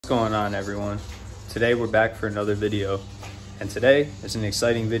going on, everyone? Today we're back for another video, and today is an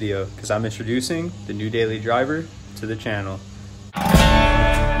exciting video because I'm introducing the new daily driver to the channel.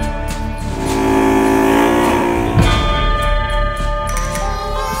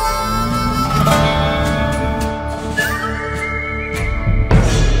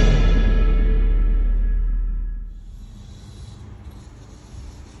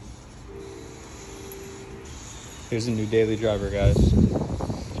 Here's the new daily driver, guys.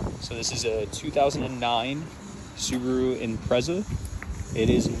 So this is a 2009 Subaru Impreza. It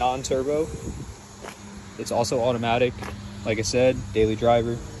is non-turbo. It's also automatic. Like I said, daily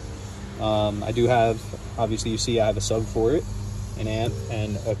driver. I do have, obviously you see I have a sub for it, an amp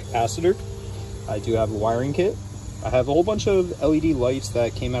and a capacitor. I do have a wiring kit. I have a whole bunch of LED lights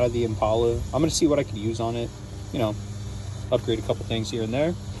that came out of the Impala. I'm gonna see what I could use on it. You know, upgrade a couple things here and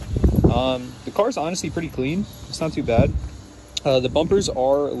there. The car's honestly pretty clean. It's not too bad. The bumpers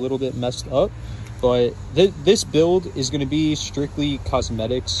are a little bit messed up, but this build is going to be strictly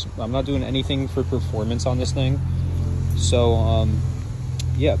cosmetics. I'm not doing anything for performance on this thing. So,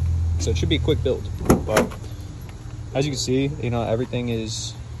 yeah, so it should be a quick build. But as you can see, you know, everything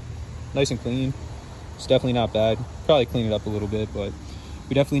is nice and clean. It's definitely not bad. Probably clean it up a little bit, but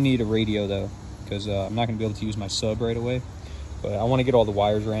we definitely need a radio though, because I'm not going to be able to use my sub right away. But I want to get all the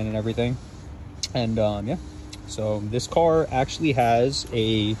wires ran and everything. And yeah, so this car actually has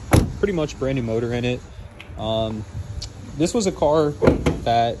a pretty much brand new motor in it. This was a car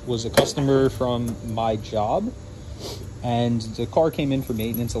that was a customer from my job, and the car came in for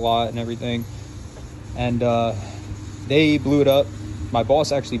maintenance a lot and everything, and they blew it up. My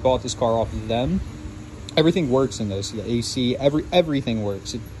boss actually bought this car off of them. Everything works in this, the AC, everything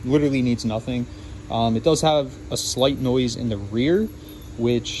works. It literally needs nothing. It does have a slight noise in the rear,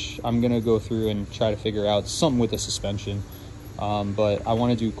 which I'm going to go through and try to figure out something with the suspension. But I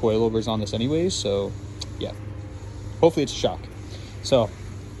want to do coilovers on this anyways, so yeah. Hopefully it's a shock. So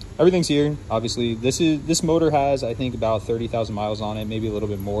everything's here, obviously. This motor has, I think, about 30,000 miles on it, maybe a little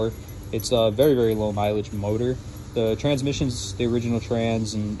bit more. It's a very, very low mileage motor. The transmission's the original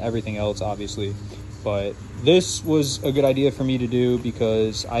trans and everything else, obviously. But this was a good idea for me to do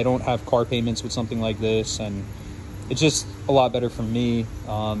because I don't have car payments with something like this, and it's just a lot better for me.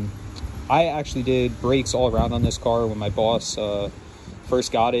 I actually did brakes all around on this car when my boss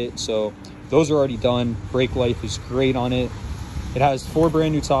first got it, so those are already done. Brake life is great on it. It has 4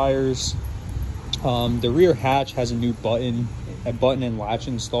 brand new tires. The rear hatch has a new button and latch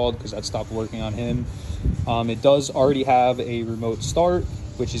installed because that stopped working on him. It does already have a remote start,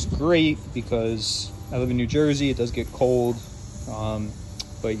 which is great because I live in New Jersey. It does get cold.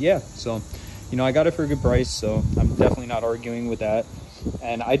 But yeah, so, you know, I got it for a good price, so I'm definitely not arguing with that.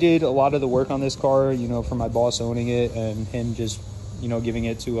 And I did a lot of the work on this car, you know, for my boss owning it and him just, you know, giving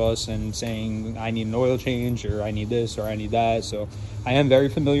it to us and saying, I need an oil change, or I need this, or I need that. So I am very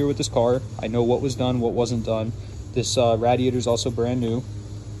familiar with this car. I know what was done, what wasn't done. This radiator is also brand new.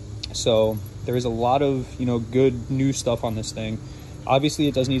 So there is a lot of, you know, good new stuff on this thing. Obviously,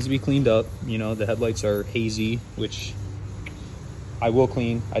 it does need to be cleaned up. You know, the headlights are hazy, which I will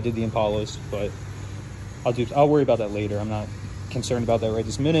clean. I did the Impalas, but I'll worry about that later. I'm not concerned about that right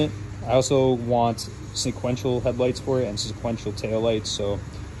this minute. I also want sequential headlights for it and sequential taillights, so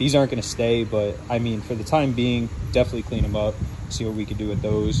these aren't going to stay, but I mean, for the time being, definitely clean them up, see what we can do with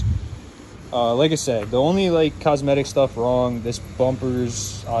those. Like I said, the only like cosmetic stuff wrong, this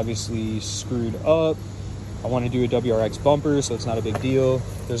bumper's obviously screwed up. I want to do a WRX bumper, so it's not a big deal.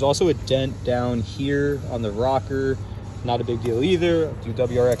 There's also a dent down here on the rocker. Not a big deal either. I'll do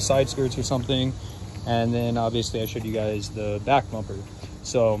WRX side skirts or something. And then obviously I showed you guys the back bumper.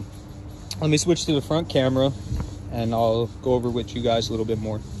 So let me switch to the front camera and I'll go over with you guys a little bit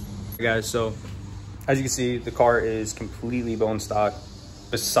more. Hey guys, so as you can see, the car is completely bone stock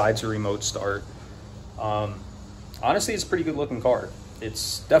besides a remote start. Honestly, it's a pretty good looking car.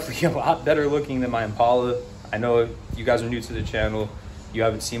 It's definitely a lot better looking than my Impala. I know you guys are new to the channel. You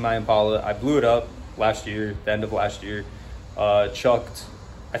haven't seen my Impala. I blew it up last year, the end of last year. Chucked,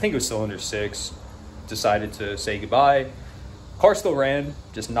 I think it was cylinder 6. Decided to say goodbye. Car still ran,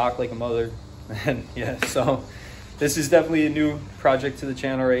 just knocked like a mother. And yeah, so this is definitely a new project to the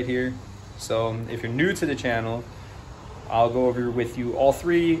channel right here. So if you're new to the channel, I'll go over with you all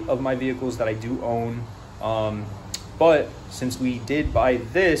 3 of my vehicles that I do own. But since we did buy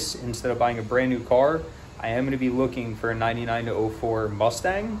this instead of buying a brand new car, I am going to be looking for a 99 to 04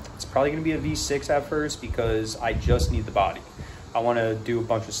 Mustang. It's probably going to be a V6 at first because I just need the body. I want to do a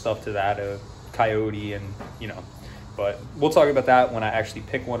bunch of stuff to that, a Coyote, and you know, but we'll talk about that when I actually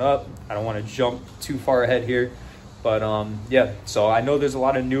pick one up. I don't want to jump too far ahead here. But yeah, so I know there's a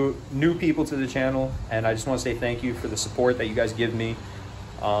lot of new people to the channel, and I just want to say thank you for the support that you guys give me.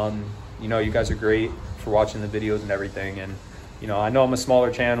 You know, you guys are great for watching the videos and everything. And you know, I know I'm a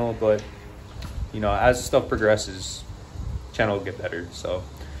smaller channel, but you know, as stuff progresses, channel will get better. So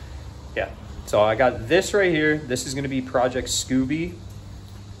yeah, so I got this right here. This is going to be Project Scooby.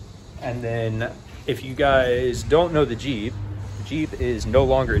 And then if you guys don't know the Jeep is no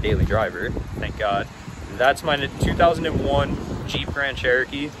longer a daily driver, thank God. That's my 2001 Jeep Grand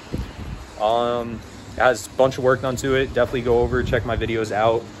Cherokee. It has a bunch of work done to it. Definitely go over, check my videos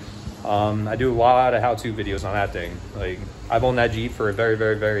out. I do a lot of how-to videos on that thing. Like, I've owned that Jeep for a very,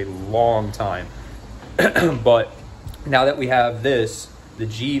 very, very long time. But now that we have this, the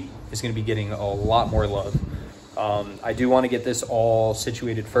Jeep is going to be getting a lot more love. I do want to get this all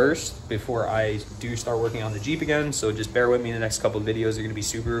situated first before I do start working on the Jeep again. So just bear with me. The next couple of videos are going to be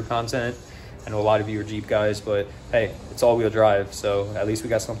Subaru content. I know a lot of you are Jeep guys, but hey, it's all-wheel drive, so at least we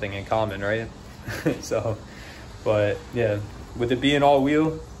got something in common, right? So, but yeah, with it being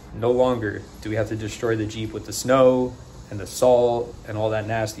all-wheel, no longer do we have to destroy the Jeep with the snow and the salt and all that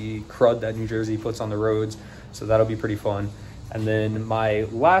nasty crud that New Jersey puts on the roads. So that'll be pretty fun. And then my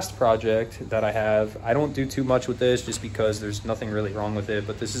last project that I have, I don't do too much with this just because there's nothing really wrong with it,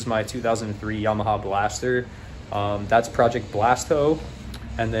 but this is my 2003 Yamaha Blaster. That's Project Blasto.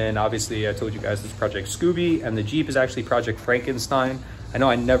 And then obviously I told you guys this Project Scooby, and the Jeep is actually Project Frankenstein. I know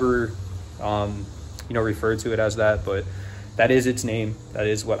I never, you know, referred to it as that, but that is its name. That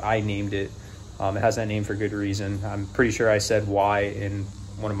is what I named it. It has that name for good reason. I'm pretty sure I said why in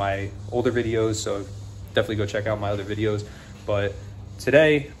one of my older videos, so definitely go check out my other videos. But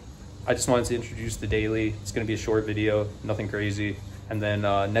today, I just wanted to introduce the daily. It's going to be a short video, nothing crazy. And then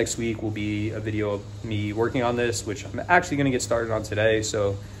next week will be a video of me working on this, which I'm actually going to get started on today.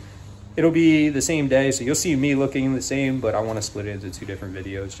 So it'll be the same day. So you'll see me looking the same, but I want to split it into 2 different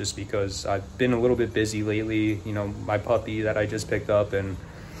videos just because I've been a little bit busy lately. You know, my puppy that I just picked up, and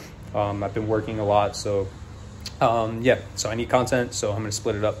I've been working a lot. So yeah, so I need content, so I'm going to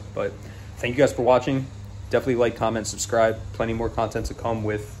split it up. But thank you guys for watching. Definitely like, comment, subscribe. Plenty more content to come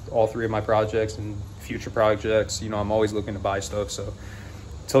with all 3 of my projects and future projects. You know, I'm always looking to buy stuff. So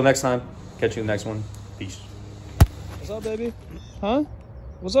until next time, catch you in the next one. Peace. What's up, baby? Huh?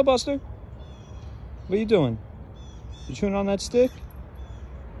 What's up, Buster? What are you doing? You chewing on that stick?